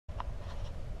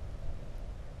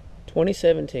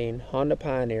2017 Honda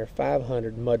Pioneer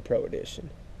 500 Mud Pro Edition.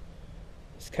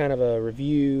 It's kind of a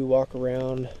review, walk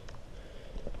around,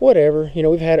 whatever. You know,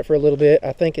 we've had it for a little bit.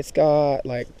 I think it's got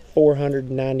like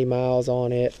 490 miles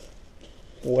on it,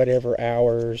 whatever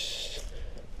hours.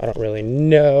 I don't really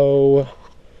know.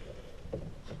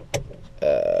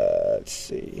 Let's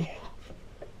see.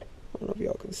 I don't know if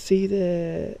y'all can see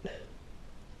that.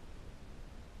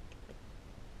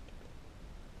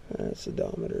 That's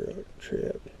odometer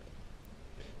trip.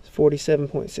 It's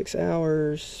 47.6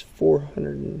 hours,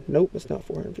 400, nope, it's not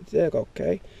 450,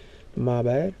 okay, my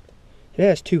bad. It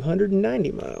has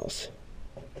 290 miles.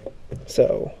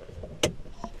 So,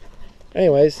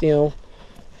 anyways, you know,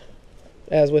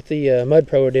 as with the Mud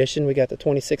Pro Edition, we got the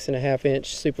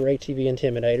 26.5-inch Super ATV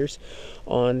Intimidators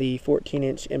on the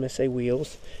 14-inch MSA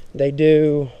wheels. They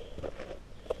do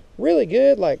really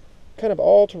good, like, kind of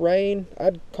all-terrain.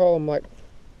 I'd call them like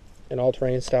an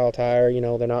all-terrain style tire. You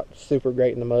know, they're not super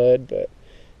great in the mud, but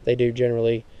they do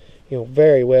generally, you know,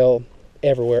 very well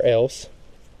everywhere else.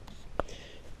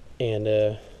 And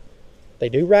they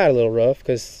do ride a little rough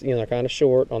because, you know, they're kind of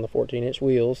short on the 14-inch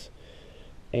wheels.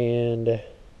 And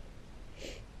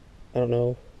I don't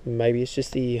know, maybe it's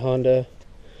just the Honda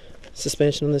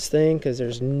suspension on this thing, because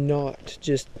there's not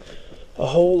just a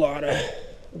whole lot of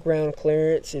ground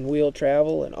clearance and wheel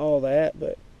travel and all that,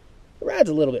 but it rides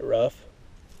a little bit rough,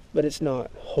 but it's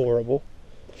not horrible.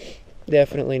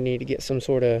 Definitely need to get some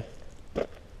sort of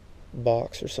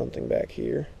box or something back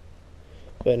here.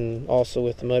 But also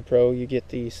with the Mud Pro, you get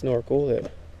the snorkel that,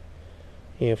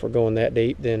 you know, if we're going that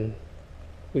deep, then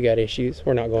we got issues.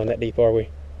 We're not going that deep, are we?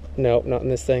 Nope, not in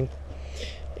this thing.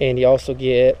 And you also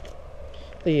get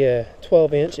the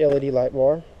 12-inch LED light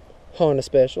bar, Honda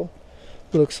Special.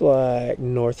 Looks like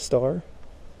North Star,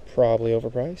 probably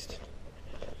overpriced.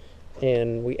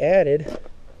 And we added,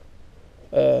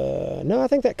 no, I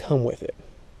think that come with it.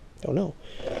 Don't know.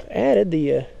 Added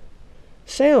the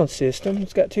sound system.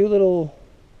 It's got two little,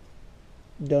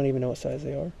 don't even know what size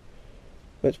they are,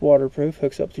 but it's waterproof,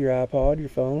 hooks up to your iPod, your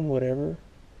phone, whatever.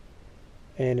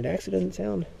 And it actually doesn't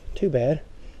sound too bad.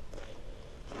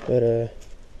 But I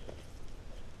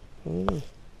don't know.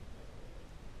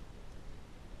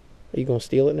 Are you gonna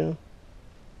steal it now?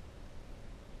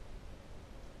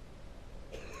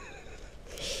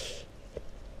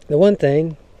 The one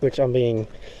thing, which I'm being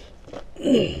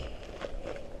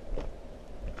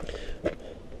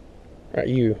Alright,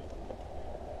 you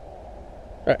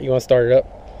want to start it up?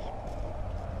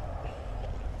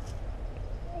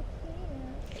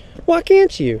 Why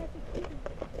can't you?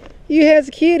 You has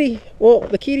a kitty. Well,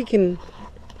 the kitty can...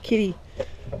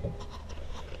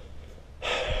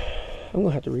 I'm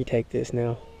gonna have to retake this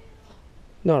now.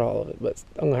 Not all of it, but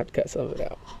I'm gonna have to cut some of it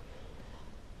out.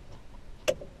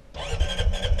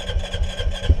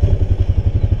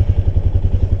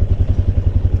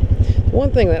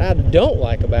 One thing that I don't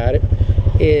like about it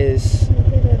is,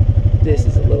 this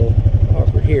is a little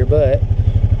awkward here, but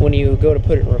when you go to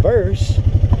put it in reverse,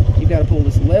 you got to pull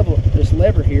this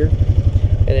lever here,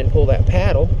 and then pull that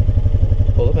paddle,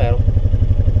 pull the paddle,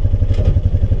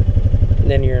 and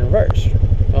then you're in reverse.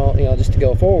 Well, you know, just to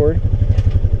go forward,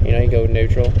 you know, you go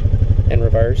neutral and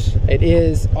reverse. It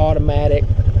is automatic,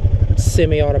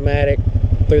 semi-automatic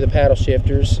through the paddle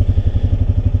shifters.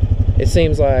 It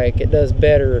seems like it does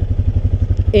better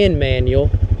in manual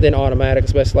than automatic,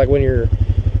 especially like when you're,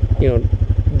 you know,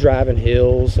 driving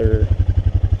hills or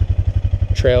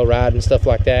trail riding and stuff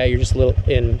like that. You're just a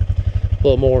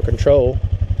little more in control.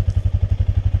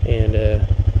 And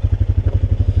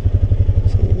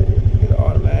so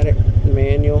automatic,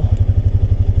 manual,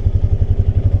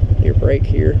 your brake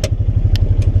here.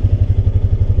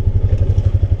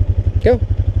 Go.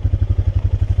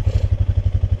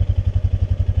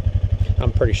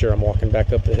 I'm pretty sure I'm walking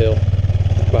back up the hill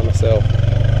by myself.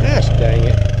 Gosh dang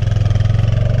it.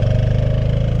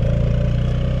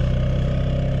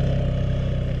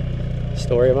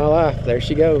 Story of my life. There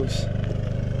she goes.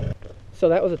 So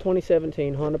that was a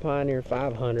 2017 Honda Pioneer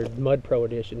 500 Mud Pro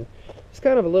Edition. It's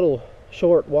kind of a little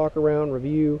short walk around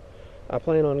review. I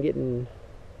plan on getting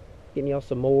y'all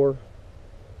some more.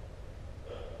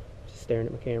 Just staring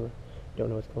at my camera. Don't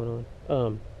know what's going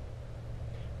on.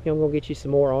 You know, I'm gonna get you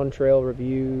some more on-trail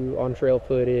review, on-trail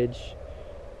footage.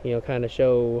 You know, kind of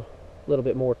show a little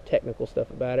bit more technical stuff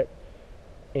about it.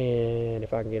 And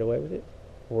if I can get away with it,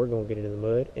 we're going to get it in the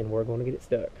mud and we're going to get it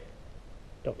stuck.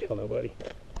 Don't tell nobody.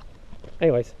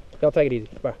 Anyways, y'all take it easy.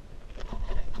 Bye.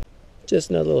 Just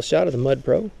another little shot of the Mud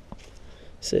Pro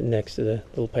sitting next to the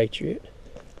little Patriot.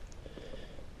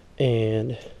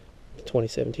 And the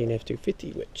 2017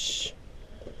 F-250, which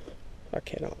I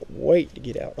cannot wait to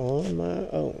get out on my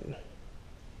own.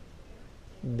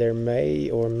 there may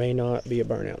or may not be a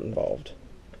burnout involved.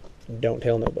 Don't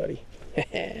tell nobody.